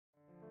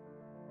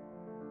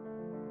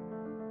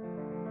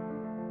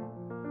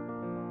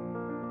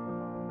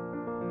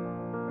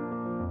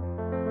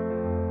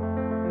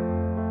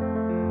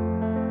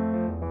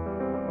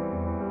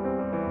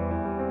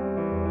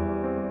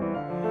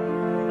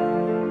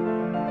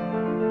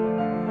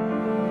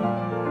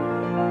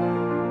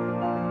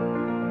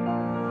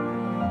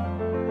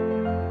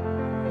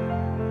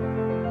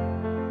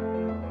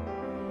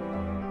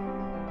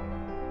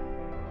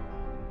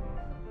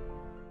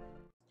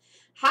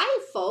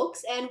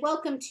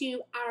welcome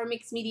to our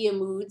mixed media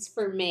moods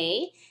for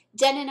May.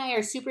 Jen and I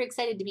are super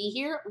excited to be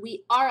here.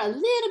 We are a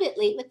little bit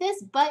late with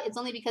this, but it's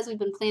only because we've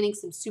been planning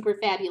some super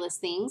fabulous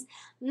things.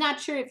 I'm not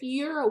sure if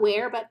you're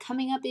aware, but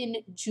coming up in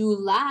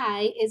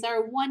July is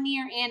our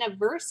 1-year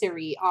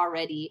anniversary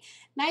already.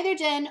 Neither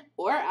Jen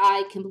or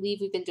I can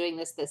believe we've been doing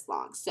this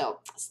long. So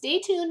stay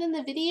tuned in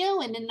the video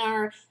and in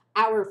our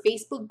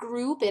Facebook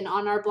group and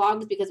on our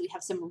blogs because we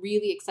have some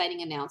really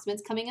exciting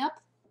announcements coming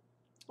up.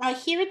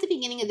 Here at the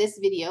beginning of this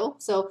video,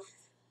 so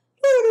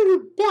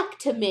back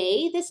to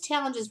May, this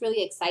challenge is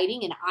really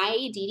exciting, and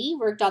DeeDee,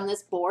 worked on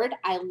this board.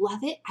 I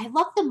love it. I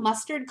love the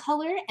mustard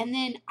color, and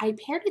then I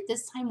paired it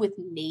this time with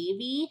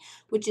navy,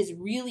 which is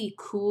really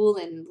cool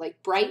and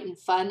like bright and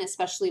fun,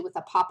 especially with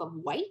a pop of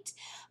white.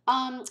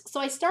 So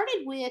I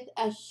started with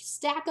a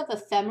stack of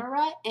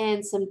ephemera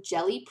and some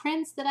jelly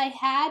prints that I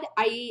had.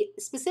 I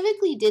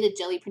specifically did a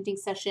jelly printing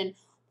session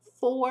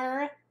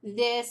for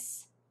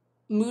this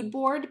mood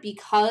board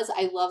because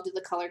I loved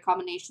the color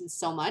combination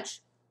so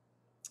much.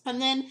 And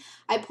then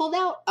I pulled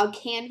out a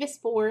canvas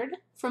board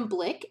from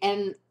Blick,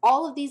 and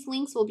all of these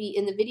links will be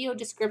in the video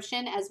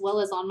description as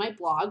well as on my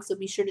blog, so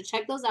be sure to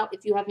check those out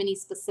if you have any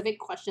specific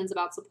questions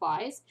about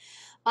supplies,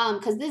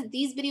 because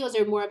these videos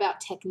are more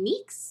about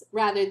techniques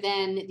rather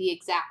than the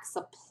exact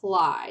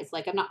supplies.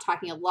 Like, I'm not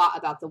talking a lot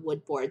about the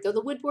wood board, though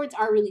the wood boards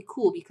are really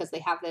cool because they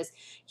have this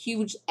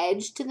huge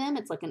edge to them.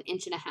 It's like 1.5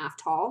 inches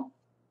tall.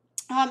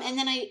 And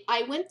then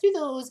I went through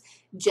those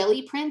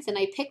jelly prints and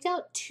I picked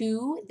out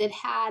 2 that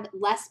had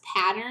less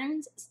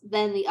patterns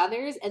than the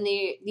others. And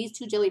these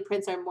 2 jelly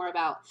prints are more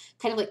about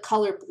kind of like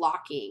color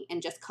blocking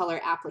and just color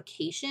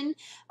application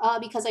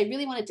because I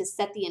really wanted to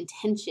set the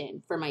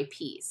intention for my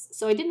piece.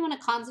 So I didn't want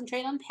to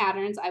concentrate on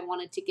patterns. I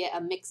wanted to get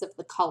a mix of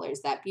the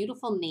colors, that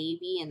beautiful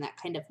navy and that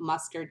kind of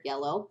mustard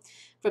yellow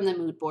from the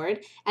mood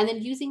board. And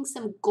then using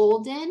some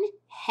golden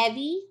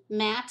heavy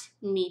matte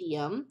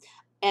medium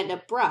and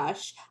a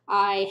brush,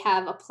 I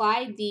have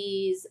applied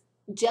these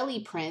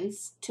jelly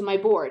prints to my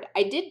board.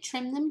 I did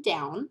trim them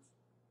down,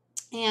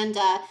 and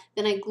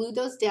then I glued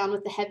those down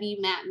with the heavy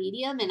matte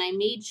medium, and I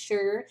made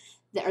sure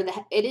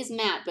that, it is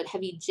matte, but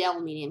heavy gel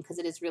medium because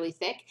it is really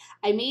thick.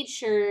 I made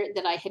sure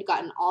that I had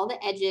gotten all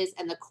the edges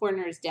and the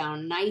corners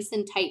down nice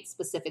and tight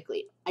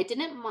specifically.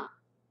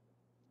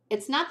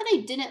 It's not that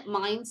I didn't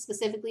mind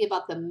specifically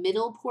about the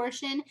middle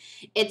portion.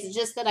 It's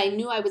just that I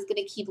knew I was going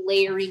to keep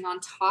layering on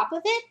top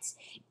of it.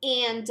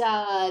 And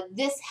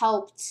this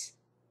helped.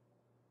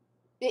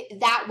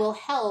 That will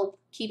help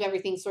keep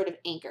everything sort of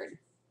anchored.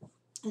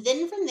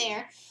 Then from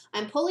there,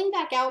 I'm pulling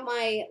back out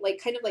my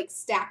kind of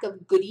stack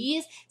of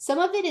goodies. Some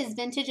of it is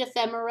vintage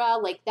ephemera,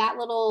 like that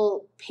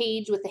little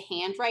page with the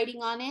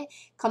handwriting on it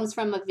comes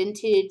from a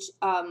vintage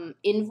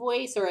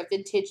invoice or a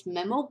vintage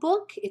memo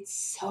book. It's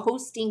so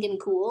stinking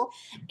cool.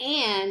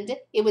 And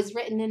it was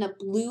written in a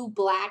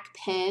blue-black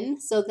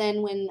pen. So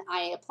then when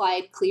I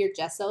applied clear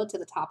gesso to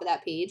the top of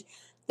that page,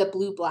 the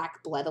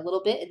blue-black bled a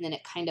little bit, and then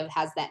it kind of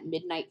has that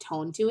midnight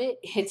tone to it.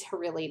 It's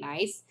really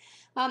nice.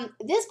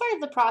 This part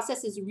of the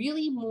process is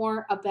really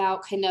more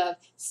about kind of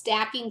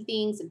stacking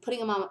things and putting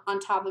them on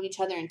top of each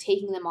other and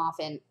taking them off.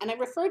 And I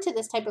refer to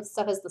this type of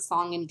stuff as the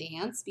song and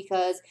dance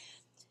because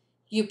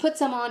you put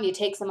some on, you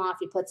take some off,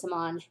 you put some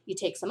on, you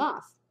take some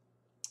off.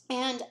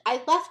 And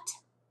I left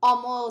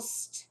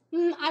almost,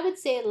 I would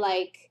say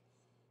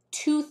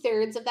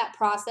 2/3 of that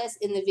process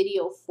in the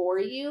video for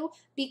you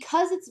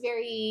because it's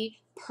very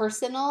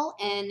personal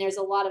and there's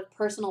a lot of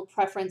personal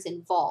preference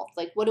involved.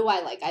 Like, what do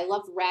I like? I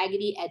love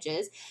raggedy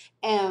edges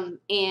and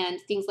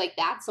things like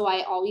that. So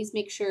I always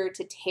make sure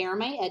to tear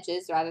my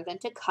edges rather than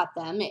to cut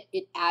them.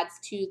 It adds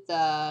to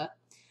the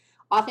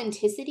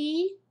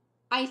authenticity,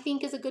 I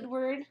think is a good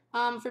word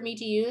for me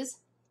to use.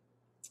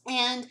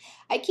 And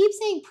I keep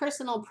saying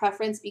personal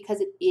preference because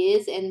it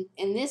is, and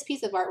this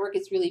piece of artwork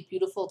is really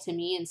beautiful to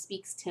me and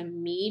speaks to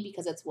me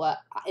because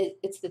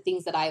it's the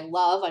things that I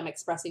love. I'm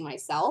expressing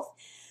myself.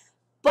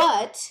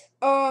 But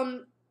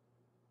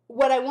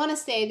what I want to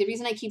say, the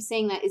reason I keep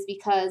saying that is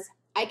because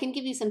I can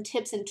give you some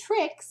tips and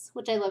tricks,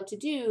 which I love to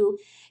do,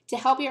 to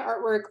help your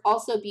artwork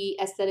also be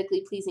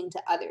aesthetically pleasing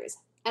to others.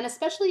 And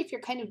especially if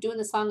you're kind of doing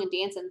the song and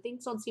dance and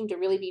things don't seem to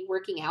really be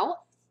working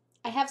out,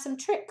 I have some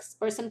tricks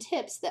or some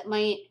tips that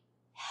might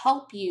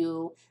help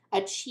you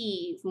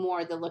achieve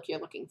more the look you're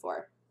looking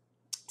for.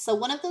 So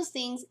one of those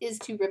things is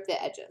to rip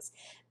the edges,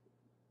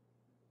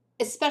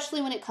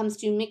 especially when it comes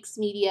to mixed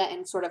media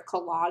and sort of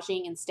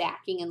collaging and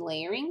stacking and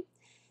layering.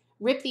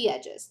 Rip the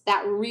edges.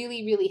 That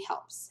really, really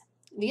helps.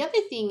 The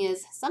other thing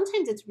is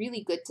sometimes it's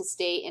really good to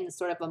stay in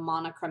sort of a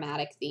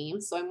monochromatic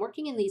theme. So I'm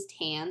working in these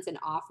tans and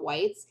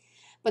off-whites,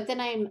 but then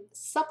I'm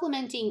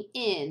supplementing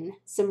in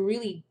some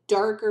really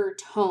darker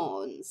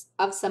tones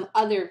of some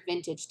other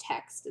vintage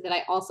text that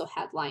I also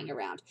had lying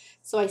around.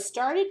 So I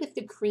started with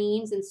the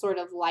creams and sort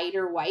of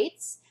lighter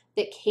whites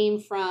that came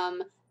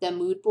from the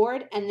mood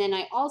board, and then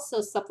I also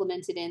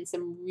supplemented in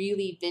some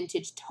really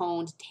vintage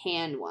toned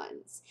tan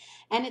ones.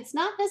 And it's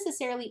not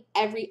necessarily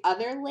every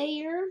other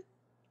layer,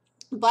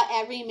 but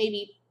every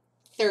maybe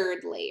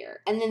third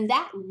layer. And then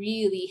that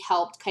really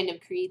helped kind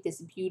of create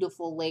this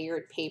beautiful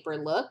layered paper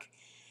look.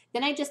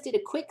 Then I just did a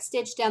quick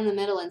stitch down the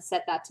middle and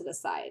set that to the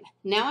side.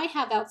 Now I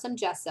have out some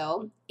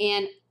gesso,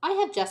 and I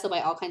have gesso by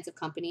all kinds of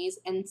companies,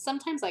 and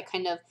sometimes I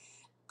kind of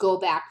go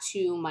back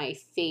to my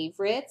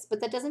favorites,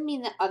 but that doesn't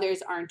mean that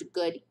others aren't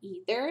good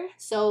either.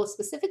 So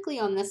specifically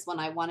on this one,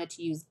 I wanted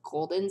to use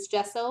Golden's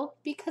gesso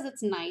because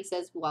it's nice,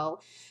 as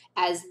well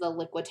as the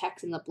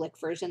Liquitex and the Blick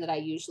version that I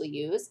usually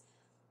use.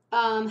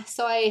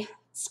 So I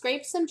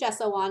scraped some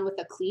gesso on with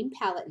a clean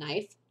palette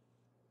knife.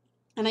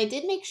 And I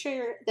did make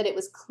sure that it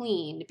was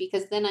clean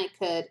because then I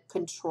could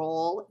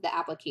control the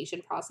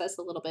application process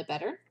a little bit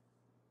better.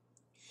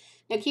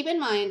 Now keep in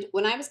mind,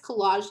 when I was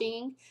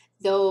collaging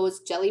those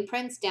jelly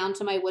prints down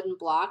to my wooden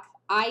block,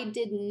 I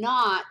did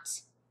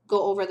not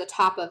go over the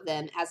top of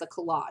them as a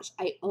collage.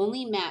 I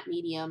only matte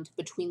mediumed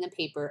between the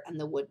paper and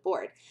the wood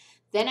board.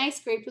 Then I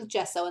scraped with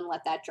gesso and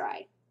let that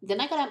dry.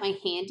 Then I got out my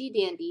handy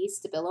dandy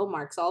Stabilo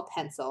Mark's-All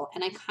pencil,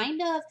 and I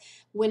kind of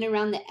went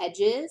around the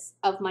edges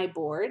of my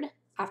board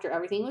after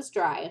everything was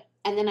dry,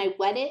 and then I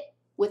wet it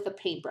with a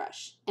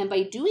paintbrush. And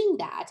by doing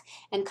that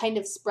and kind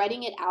of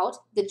spreading it out,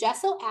 the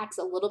gesso acts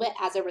a little bit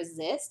as a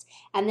resist,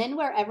 and then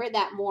wherever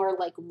that more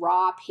like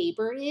raw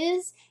paper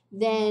is,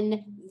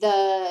 then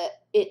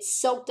it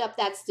soaked up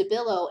that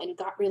Stabilo and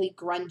got really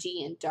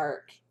grungy and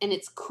dark, and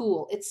it's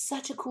cool. It's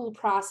such a cool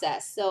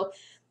process. So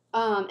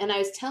and I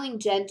was telling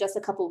Jen just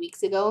a couple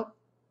weeks ago,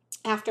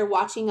 after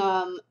watching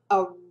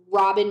a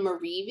Robin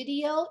Marie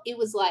video, it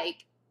was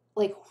like,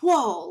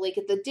 whoa, like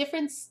the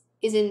difference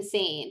is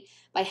insane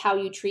by how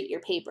you treat your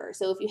paper.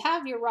 So if you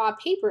have your raw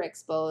paper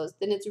exposed,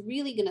 then it's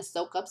really going to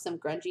soak up some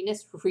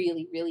grunginess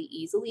really, really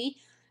easily.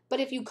 But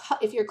if you're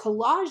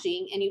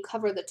collaging and you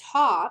cover the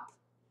top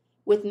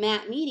with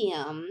matte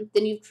medium,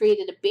 then you've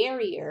created a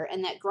barrier,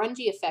 and that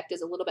grungy effect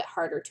is a little bit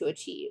harder to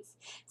achieve.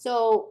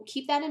 So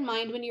keep that in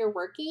mind when you're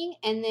working,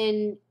 and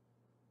then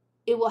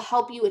it will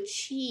help you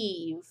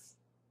achieve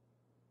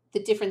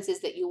the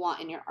differences that you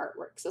want in your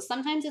artwork. So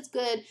sometimes it's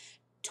good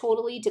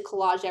totally to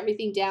collage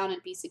everything down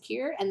and be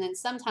secure, and then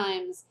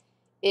sometimes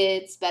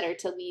it's better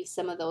to leave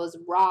some of those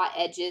raw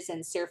edges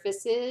and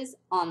surfaces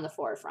on the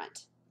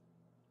forefront.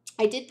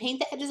 I did paint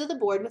the edges of the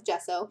board with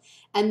gesso,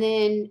 and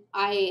then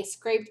I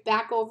scraped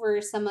back over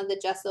some of the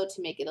gesso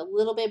to make it a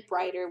little bit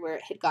brighter where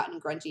it had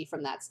gotten grungy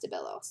from that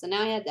Stabilo. So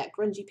now I had that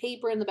grungy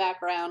paper in the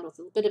background with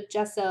a bit of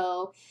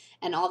gesso,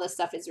 and all this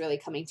stuff is really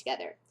coming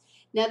together.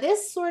 Now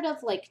this sort of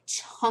like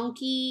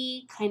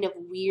chunky kind of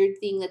weird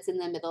thing that's in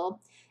the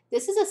middle,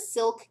 this is a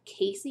silk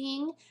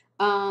casing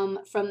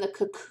from the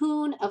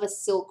cocoon of a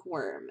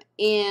silkworm.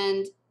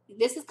 And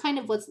this is kind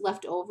of what's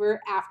left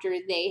over after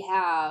they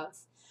have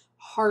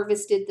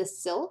harvested the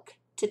silk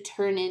to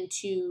turn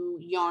into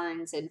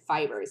yarns and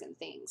fibers and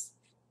things.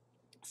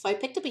 So I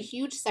picked up a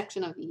huge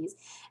section of these,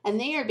 and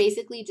they are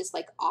basically just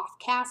like off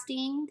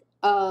casting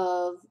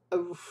of a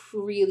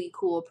really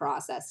cool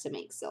process to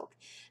make silk.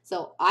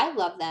 So I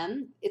love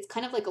them. It's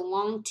kind of like a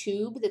long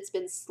tube that's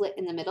been slit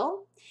in the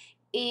middle,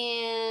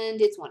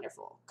 and it's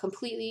wonderful.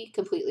 Completely,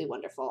 completely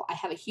wonderful. I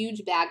have a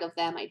huge bag of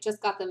them. I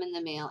just got them in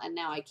the mail, and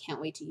now I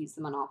can't wait to use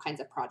them on all kinds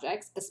of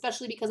projects,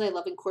 especially because I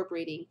love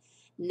incorporating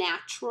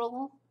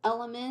natural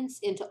elements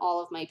into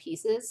all of my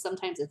pieces.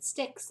 Sometimes it's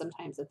sticks,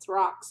 sometimes it's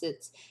rocks.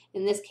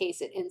 In this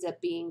case, it ends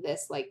up being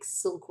this like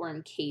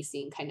silkworm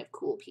casing kind of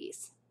cool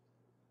piece.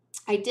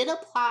 I did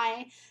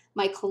apply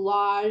my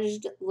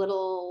collaged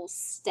little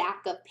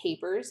stack of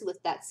papers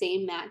with that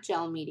same matte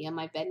gel medium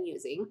I've been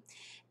using.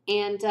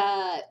 And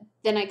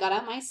then I got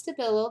out my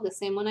Stabilo, the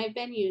same one I've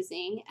been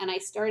using, and I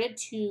started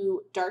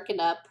to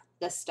darken up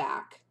the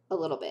stack a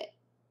little bit.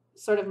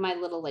 Sort of my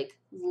little like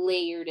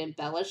layered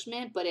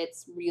embellishment, but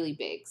it's really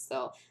big.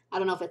 So I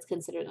don't know if it's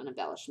considered an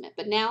embellishment.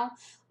 But now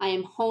I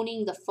am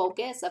honing the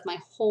focus of my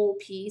whole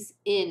piece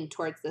in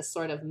towards this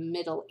sort of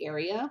middle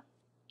area.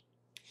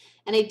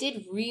 And I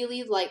did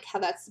really like how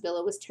that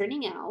Stabilo was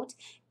turning out.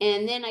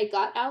 And then I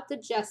got out the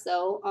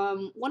gesso.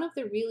 One of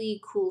the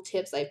really cool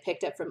tips I've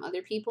picked up from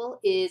other people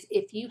is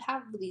if you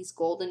have these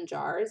golden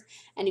jars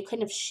and you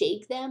kind of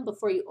shake them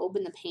before you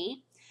open the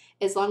paint,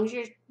 as long as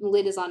your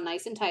lid is on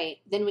nice and tight,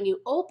 then when you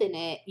open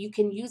it, you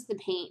can use the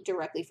paint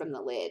directly from the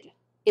lid.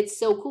 It's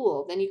so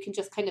cool. Then you can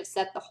just kind of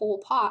set the whole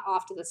pot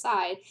off to the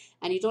side,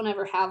 and you don't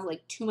ever have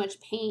like too much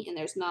paint, and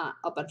there's not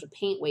a bunch of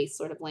paint waste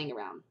sort of laying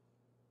around.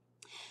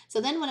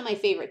 So then one of my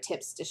favorite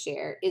tips to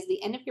share is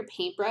the end of your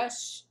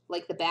paintbrush,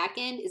 like the back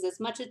end, is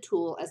as much a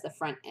tool as the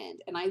front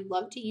end. And I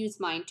love to use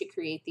mine to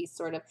create these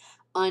sort of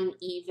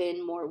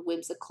uneven, more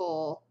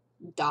whimsical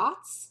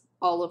dots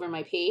all over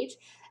my page.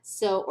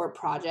 So, or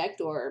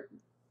project or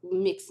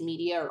mixed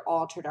media or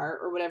altered art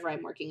or whatever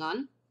I'm working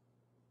on.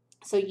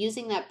 So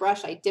using that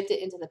brush, I dipped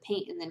it into the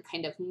paint and then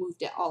kind of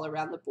moved it all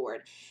around the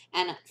board.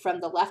 And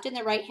from the left and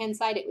the right hand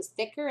side, it was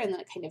thicker, and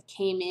then it kind of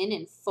came in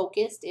and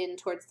focused in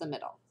towards the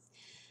middle.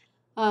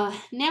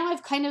 Now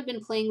I've kind of been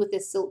playing with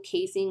this silk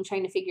casing,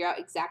 trying to figure out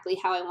exactly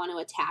how I want to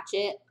attach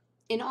it.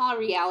 In all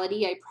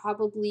reality, I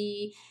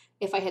probably,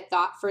 if I had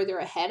thought further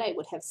ahead, I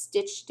would have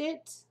stitched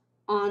it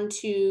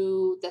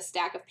onto the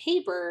stack of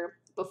paper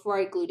before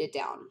I glued it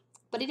down.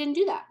 But I didn't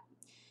do that.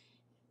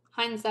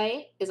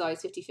 Hindsight is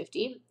always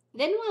 50-50.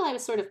 Then while I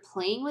was sort of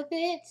playing with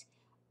it,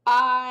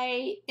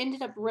 I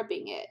ended up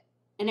ripping it.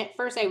 And at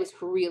first I was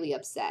really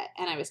upset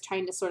and I was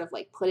trying to sort of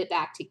like put it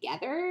back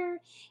together.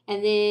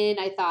 And then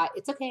I thought,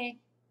 it's okay.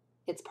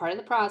 It's part of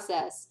the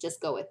process.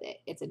 Just go with it.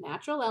 It's a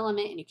natural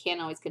element and you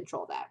can't always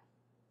control that.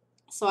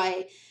 So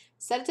I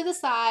set it to the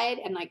side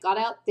and I got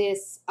out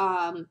this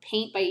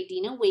paint by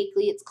Dina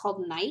Wakley. It's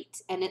called Night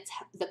and it's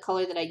the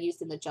color that I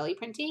used in the jelly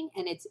printing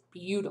and it's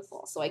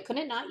beautiful. So I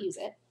couldn't not use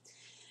it.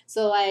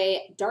 So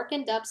I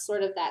darkened up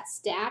sort of that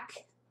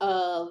stack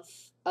of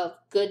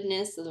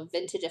goodness of the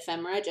vintage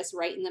ephemera just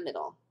right in the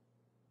middle.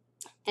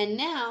 And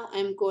now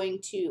I'm going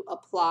to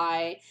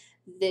apply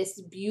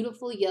this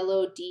beautiful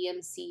yellow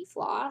DMC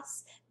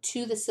floss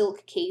to the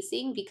silk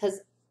casing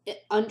because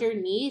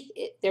underneath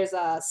it, there's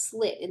a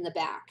slit in the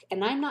back.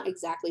 And I'm not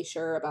exactly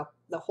sure about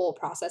the whole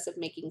process of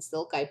making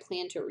silk. I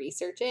plan to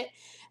research it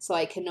so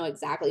I can know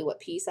exactly what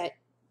piece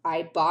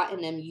I bought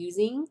and am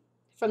using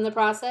from the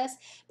process.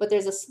 But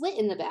there's a slit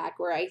in the back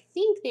where I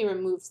think they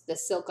removed the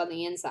silk on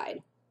the inside.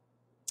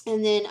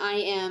 And then I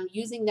am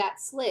using that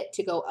slit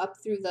to go up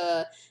through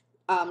the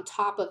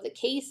top of the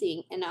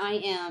casing, and I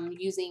am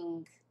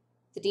using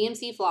the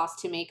DMC floss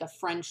to make a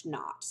French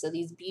knot. So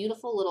these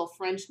beautiful little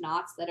French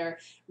knots that are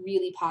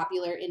really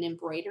popular in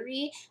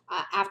embroidery.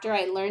 After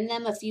I learned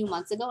them a few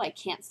months ago, I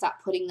can't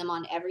stop putting them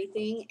on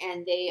everything,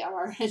 and they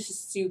are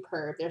just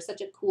superb. They're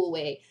such a cool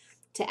way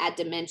to add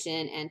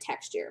dimension and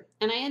texture.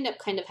 And I end up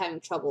kind of having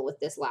trouble with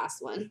this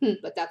last one,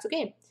 but that's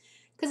okay,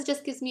 because it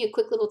just gives me a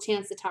quick little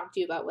chance to talk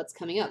to you about what's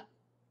coming up.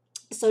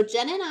 So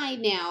Jen and I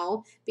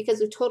now,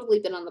 because we've totally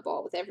been on the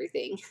ball with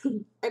everything,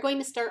 are going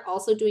to start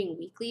also doing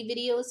weekly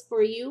videos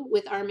for you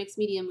with our mixed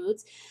media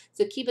moods.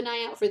 So keep an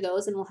eye out for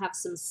those, and we'll have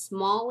some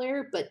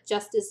smaller but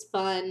just as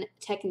fun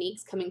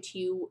techniques coming to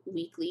you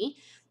weekly.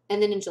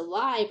 And then in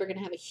July, we're going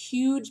to have a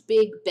huge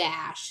big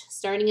bash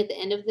starting at the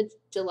end of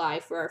July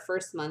for our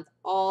first month,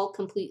 all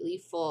completely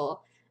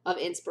full of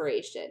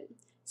inspiration.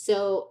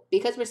 So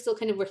because we're still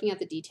kind of working out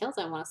the details,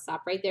 I want to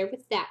stop right there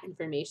with that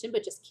information,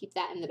 but just keep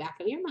that in the back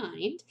of your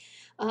mind.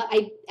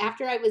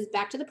 After I was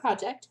back to the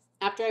project,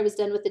 after I was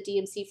done with the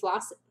DMC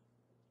floss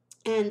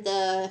and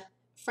the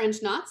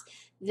French knots,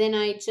 then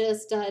I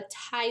just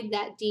tied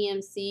that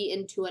DMC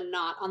into a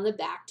knot on the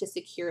back to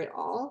secure it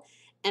all.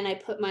 And I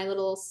put my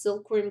little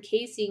silkworm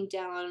casing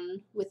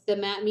down with the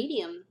matte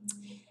medium.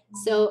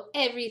 So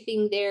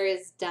everything there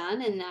is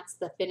done, and that's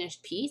the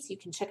finished piece. You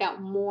can check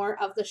out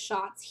more of the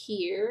shots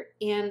here.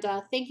 And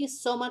thank you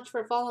so much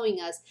for following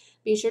us.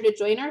 Be sure to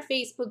join our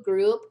Facebook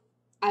group.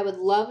 I would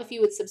love if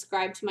you would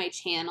subscribe to my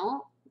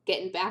channel,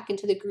 getting back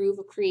into the groove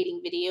of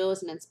creating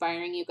videos and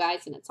inspiring you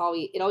guys. And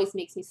it always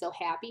makes me so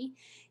happy.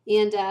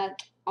 And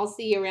I'll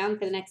see you around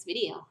for the next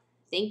video.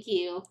 Thank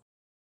you.